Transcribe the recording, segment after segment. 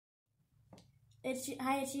It's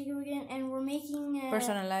etching again, and we're making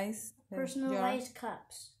personalized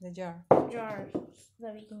cups. The jars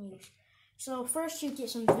that we can use. So first you get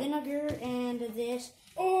some vinegar and this,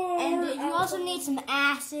 and you also need some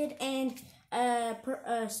acid and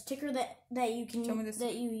a sticker that you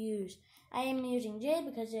use. I am using J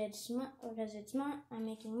because it's I'm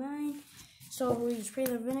making mine. So we spray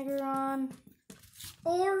the vinegar on,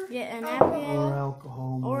 or an napkin,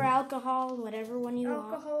 or alcohol, whatever one you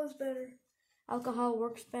want. Alcohol is better. Alcohol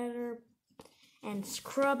works better, and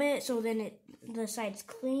scrub it so then the side's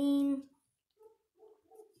clean.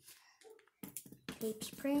 Keep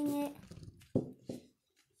spraying it.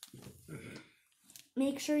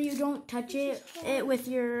 Make sure you don't touch it with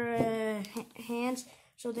your hands,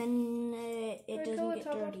 so then it doesn't get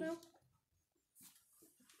dirty.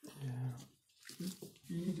 Yeah.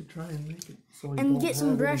 You need to try and make it so you and get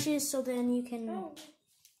some brushes so then you can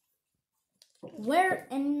wear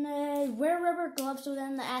rubber gloves so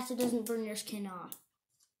then the acid doesn't burn your skin off.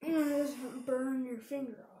 It doesn't burn your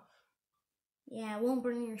finger off. Yeah, it won't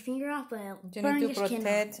burn your finger off, but it'll you burn need your to skin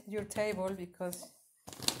protect off. your table because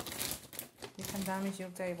you can damage your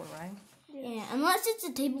table, right? Yeah, unless it's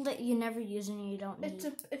a table that you never use and you don't need.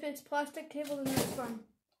 If it's plastic table, then that's fine.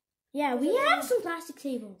 Yeah, we have some plastic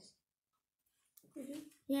tables.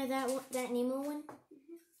 Yeah, that Nemo one.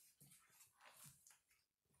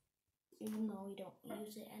 Even though we don't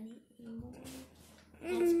use it anymore.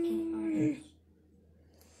 That's paint on it.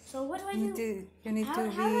 So what do I do? You need to how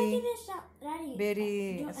do I get this out? Daddy,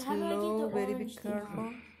 very slow, very be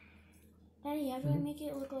careful. Daddy, how do I make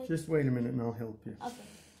it look like... Just wait a minute and I'll help you. Okay.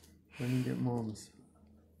 Let me get Mom's.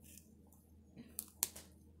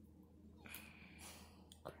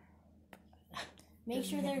 Make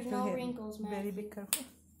sure there's no wrinkles, man. Very be careful.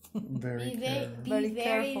 Very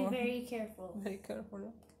careful. Very careful. Very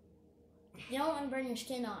careful. You don't want to burn your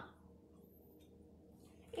skin off.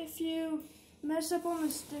 If you mess up on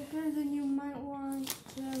the sticker, then you might want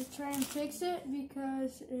to try and fix it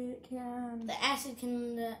because it can... The acid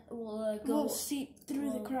will seep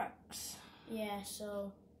through the cracks. Yeah,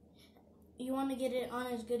 so you want to get it on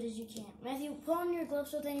as good as you can. Matthew, put on your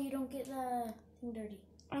gloves so then you don't get the thing dirty.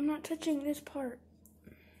 I'm not touching this part.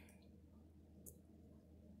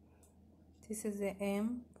 This is the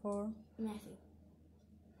M for Matthew.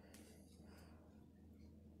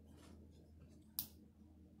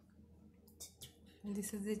 And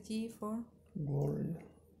this is the G for Gloria.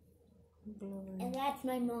 And that's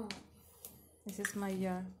my mom. This is my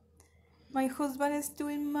jar. My husband is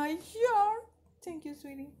doing my jar. Thank you,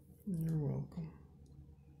 sweetie. You're welcome.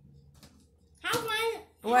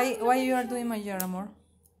 Why you are doing my jar, amor?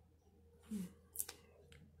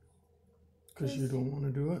 Because you don't want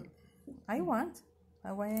to do it? I want.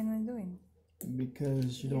 Why am I doing?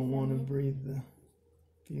 Because you don't want to breathe the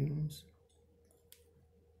fumes.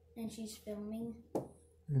 And she's filming.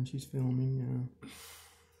 And she's filming,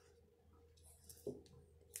 yeah.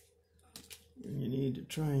 And you need to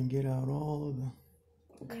try and get out all of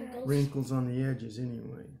the wrinkles on the edges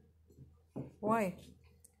anyway. Why?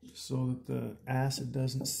 So that the acid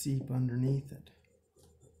doesn't seep underneath it.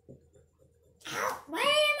 Why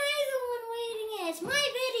am I the one waiting? It's my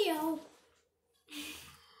video.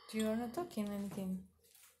 You are not talking anything.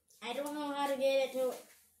 I don't know how to get it to...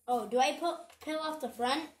 Oh, do I peel off the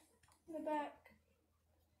front? The back.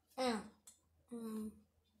 Oh.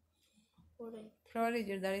 Probably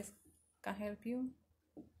your daddy can help you.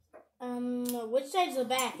 Which side's the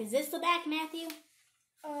back? Is this the back, Matthew?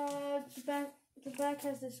 The back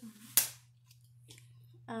has this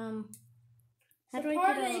on. How do I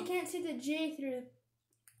get it? You can't see the J through.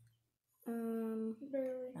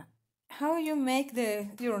 Barely. How you make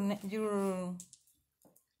your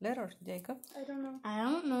letters, Jacob? I don't know. I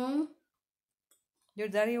don't know. Your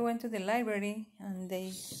daddy went to the library and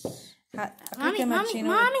they had a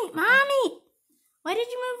Mommy! Why did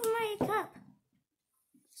you move my cup?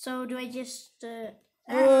 So do I just...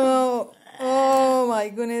 Oh my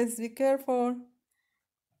goodness, be careful.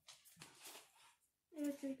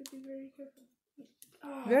 Yeah, Jacob, be very careful.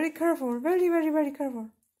 Oh. Very careful, very, very, very careful.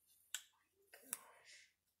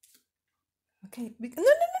 Okay, no,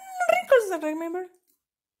 wrinkles, remember?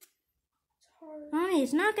 It's hard. Mommy,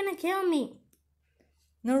 it's not gonna kill me.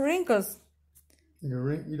 No wrinkles.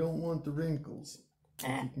 You don't want the wrinkles.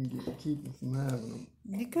 If you can keep them from having them.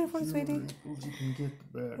 Be careful, sweetie. Wrinkles you can get, the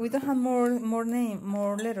better. We don't have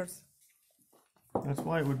more letters. That's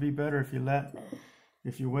why it would be better if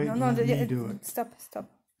you wait and No, let me do it. Stop.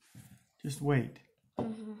 Just wait.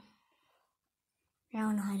 Mm-hmm. I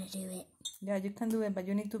don't know how to do it. Yeah, you can do it, but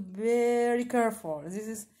you need to be very careful. This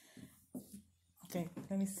is... Okay,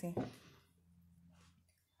 let me see.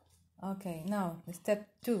 Okay, now step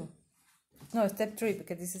 2. No, step 3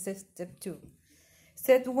 because this is step 2.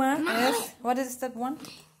 Step 1 is, what is step 1?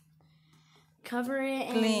 Cover it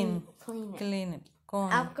and Clean. clean it. Clean it.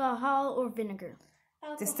 Con. Alcohol or vinegar.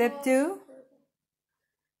 The step 2,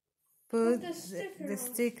 put the the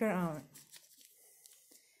sticker on.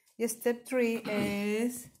 The step 3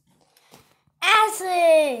 is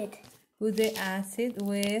Acid. put the acid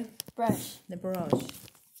with Brush. the brush.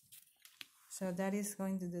 So that is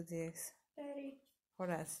going to do this Daddy. for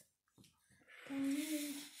us.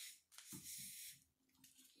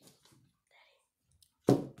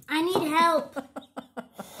 I need help.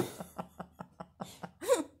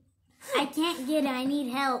 I can't get it. I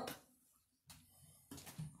need help.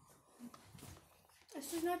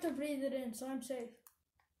 This is not to breathe it in, so I'm safe.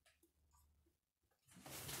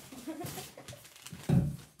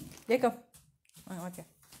 Jacob. Bueno, okay.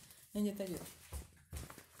 Yo te ayudo.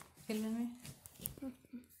 Fílmame.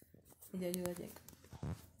 Y yo ayudo a Jacob.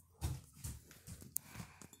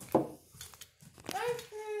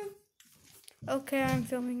 Okay, I'm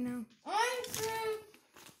filming now.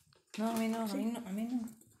 No, a mí no, a mí no, a mí no.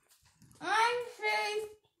 I'm safe.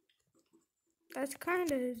 That's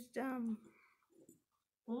kind of dumb.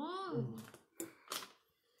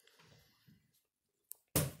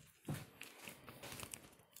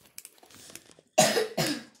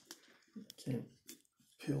 Can't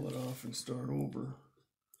peel it off and start over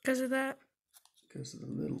Because of that? because of the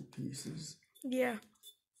little pieces. Yeah.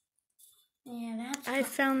 Yeah, that's I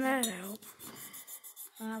found that out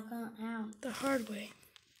how. the hard way.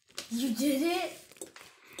 You did it?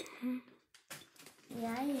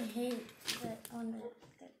 Yeah, I hate that on the.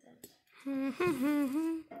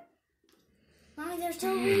 Mommy, there's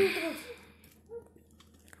still wrinkles.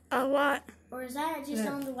 A lot. Or is that just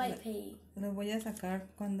on the white page? Lo voy a sacar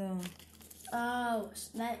cuando... Oh,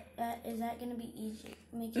 that is that gonna be easy?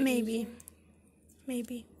 Make it Maybe. easier?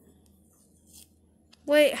 Maybe.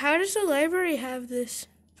 Wait, how does the library have this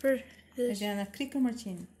for this? Se llama cricket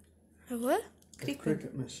machine. A what?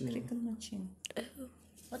 Cricket machine. Cricket machine.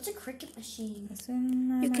 What's a cricket machine? Es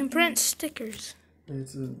una You can máquina- print stickers.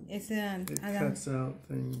 It's a, Es, it cuts out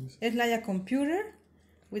things. it's like a computer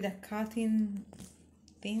with a cutting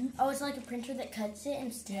thing. Oh, it's like a printer that cuts it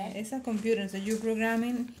instead. It's a computer, so you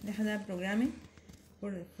programming, they have that programming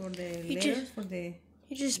for the You letters, just- for the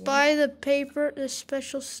You just buy the paper, the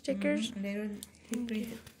special stickers. later he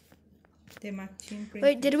printed. The machine printed.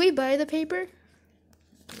 Wait, did we buy the paper?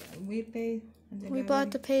 We paid. and the We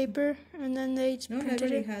bought the library- paper and then they No, printed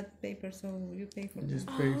library it. had paper, so you pay for You it. just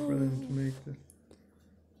pay for them to make the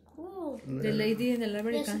Cool. The letter. lady in the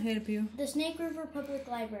library Yes. can help you. The Snake River Public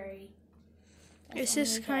Library. This That's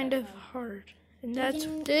is only kind got, of hard. And that's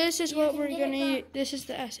can- this is you what can we're get gonna it use. This is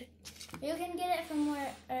the acid. You can get it from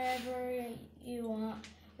wherever you want.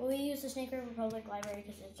 Well, we use the Snake River Public Library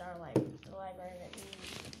because it's our the library that we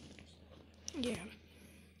use. Yeah.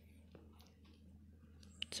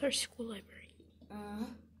 It's our school library.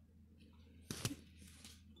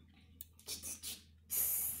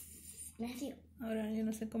 Matthew. Ahora yo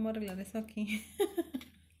no sé cómo arreglar eso aquí.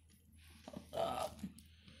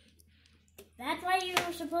 That's why you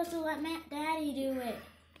were supposed to let Daddy do it.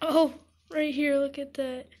 Oh, right here, look at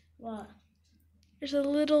that. What? There's a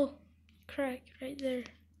little crack right there.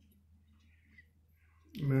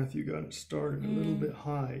 Matthew got it started a little bit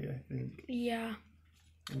high, I think. Yeah.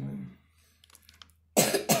 And then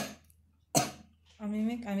A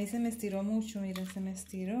mí se me estiró mucho, mira, se me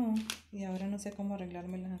estiró y ahora no sé cómo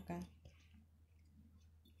arreglármelas acá.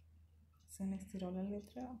 Se me estiró la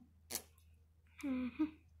letra.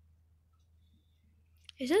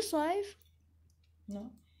 Is this live?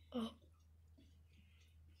 No. Oh.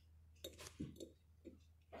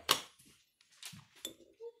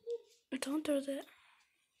 Don't throw that.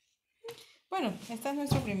 Bueno, este es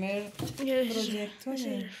nuestro primer Yeah, proyecto. this is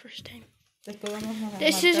De, our first time. después vamos a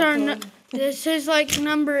This is marcar our. todo. This is like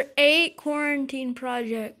number 8 quarantine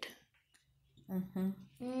project. Ajá.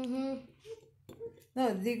 Mm-hmm.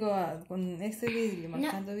 No, digo, con este vidrio,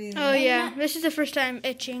 marcando vidrio. Oh yeah, this is the first time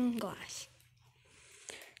etching glass.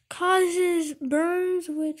 Causes burns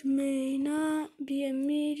which may not be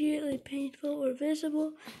immediately painful or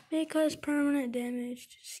visible, may cause permanent damage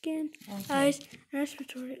to skin, Okay. eyes,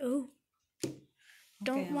 respiratory. Oh,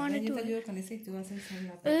 don't Ok, want ahora to yo do te it. ayudo con ese y tú haces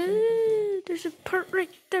la parte. There's a part right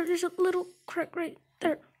there. There's a little crack right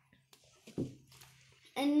there.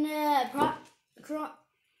 And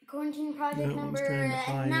quarantine project that one's number kind of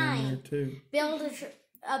high in there 9. too. Build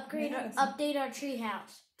update our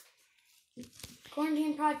treehouse.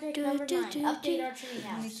 Quarantine project number 9. Update our Need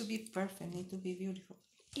treehouse. to be perfect, need to be beautiful.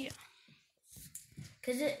 Yeah.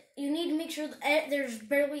 because you need to make sure that there's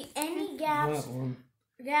barely any gaps. That one.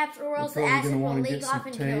 Gaps, or else the You're acid probably will gonna want to leak get some off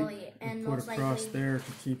and kill tape you, and and put most across likely there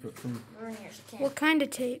to keep it from burn your skin. What kind of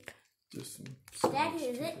tape? just some. Daddy,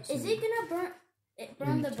 is it gonna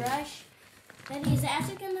burn the brush? Daddy, is the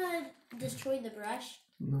acid gonna destroy the brush?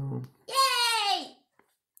 No. Yay!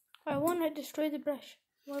 I want to destroy the brush.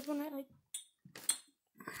 Why won't I like?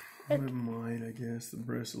 It might, I guess, the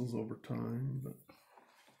bristles over time, but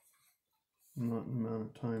not the amount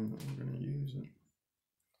of time that we're going to use it.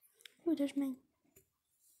 Oh, there's mine.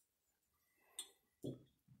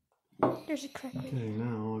 There's a crack. Okay,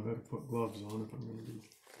 now I better put gloves on if I'm going to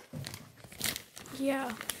be.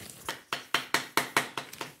 Yeah.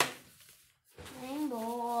 I'm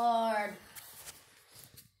bored.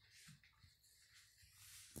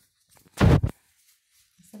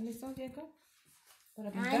 ¿Estás listo, Jacob? ¿Para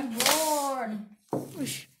I'm pintar? bored.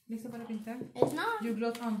 ¿Listo para pintar? It's not. Your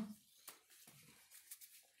gloves on.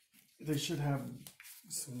 They should have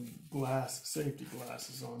some safety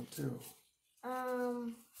glasses on too.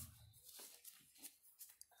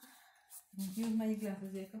 Use my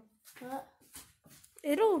glasses, Jacob. What?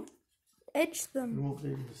 It'll etch You them. won't be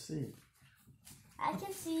able to see. I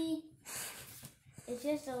can see. It's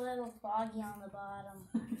just a little foggy on the bottom.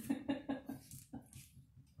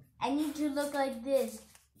 I need to look like this.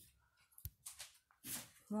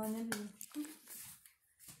 No dañe el video.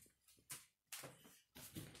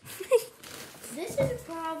 This is a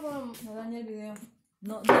problem. No dañe el video.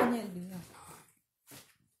 No dañe el video.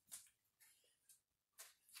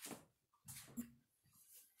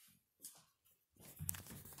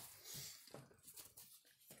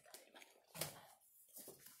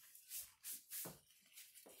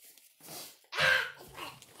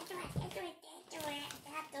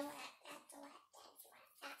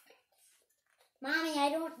 Mommy, I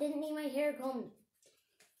didn't need my hair combed.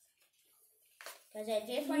 Because I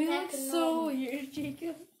just went You back look to so normal. weird,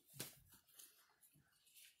 Jacob.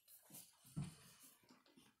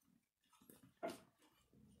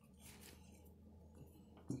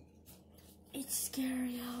 It's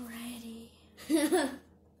scary already.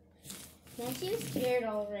 Can't you scared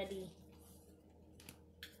already?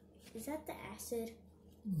 Is that the acid?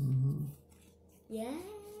 Mm-hmm. Yeah.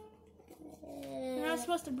 You're not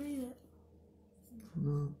supposed to breathe it.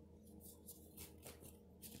 No.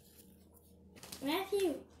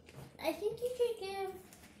 Matthew, I think you should give.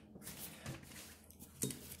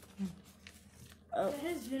 It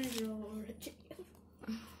has vinegar all over it.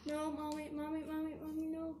 No, mommy, no. Mommy,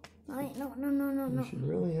 no. You should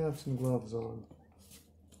really have some gloves on.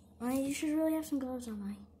 Mommy, you should really have some gloves on,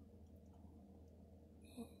 Mommy.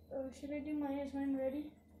 Oh, should I do mine? Is mine ready?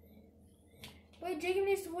 Wait, Jacob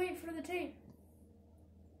needs to wait for the tape.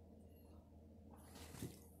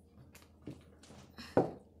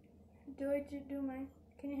 Do I do mine?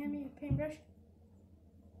 Can you hand me a paintbrush?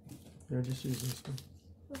 Yeah, just use this one.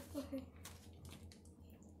 Oh, okay.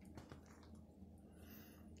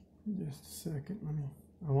 Just a second.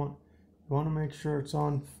 I want to make sure it's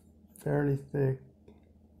on fairly thick.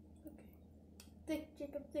 Thick,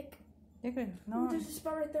 Jacob, thick. Jacob, Oh, no. there's a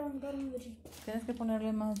spot right there on the bottom of the jeep. Tienes que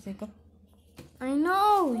ponerle más, Jacob. I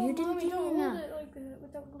know, Oh, you didn't Mommy, do don't hold that. it like that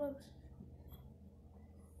without gloves.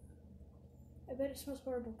 I bet it smells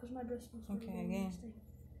horrible because my breath smells horrible. Okay, again.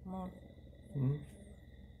 More. Hmm?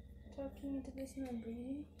 Talking into this and then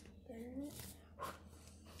breathing. Burn it.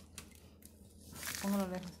 Póngalo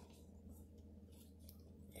lejos.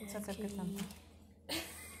 No se acerque tanto.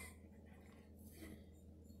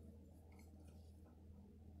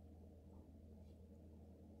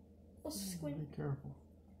 Squint. Be careful.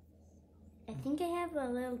 I think I have a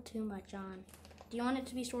little too much on. Do you want it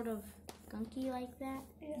to be sort of gunky like that?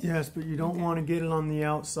 Yes, but you don't want to get it on the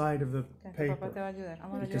outside of the Okay, papá te paper. va a ayudar.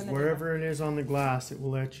 Amor, Because ayúdale. wherever it is on the glass, it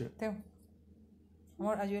will etch it. Teo.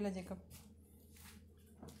 Amor, ayúdale, Jacob.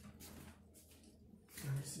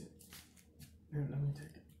 Let me see. Here, let me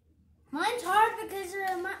take it. Mine's hard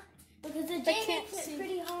because the J can't makes it see.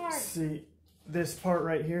 pretty hard. See, this part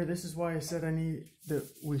right here, this is why I said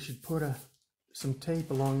we should put some tape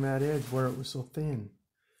along that edge where it was so thin.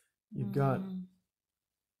 You've got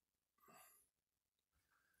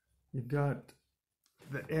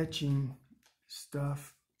the etching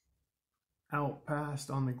stuff out past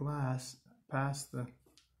on the glass, past the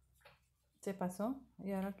Se pasó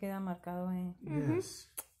y ahora queda marcado en. yes.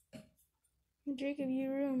 Jacob, you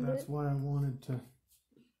ruined That's it. why I wanted to.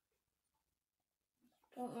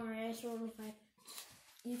 Don't worry, I sort of wipe.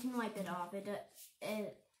 You can wipe it off.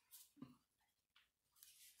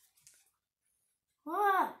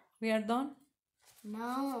 What? We are done?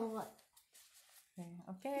 No.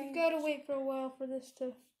 Okay. You gotta wait for a while for this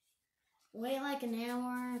to. wait like an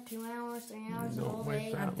hour, 2 hours, 3 hours, the Don't whole wait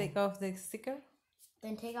day. that And take off the sticker.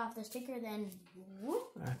 Then take off the sticker, then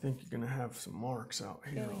whoop. I think you're gonna have some marks out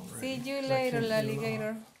here Okay. already. See you 'cause I later, can't peel it off.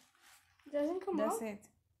 alligator. Doesn't come That's off. it.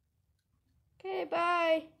 Okay,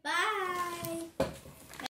 bye. Bye.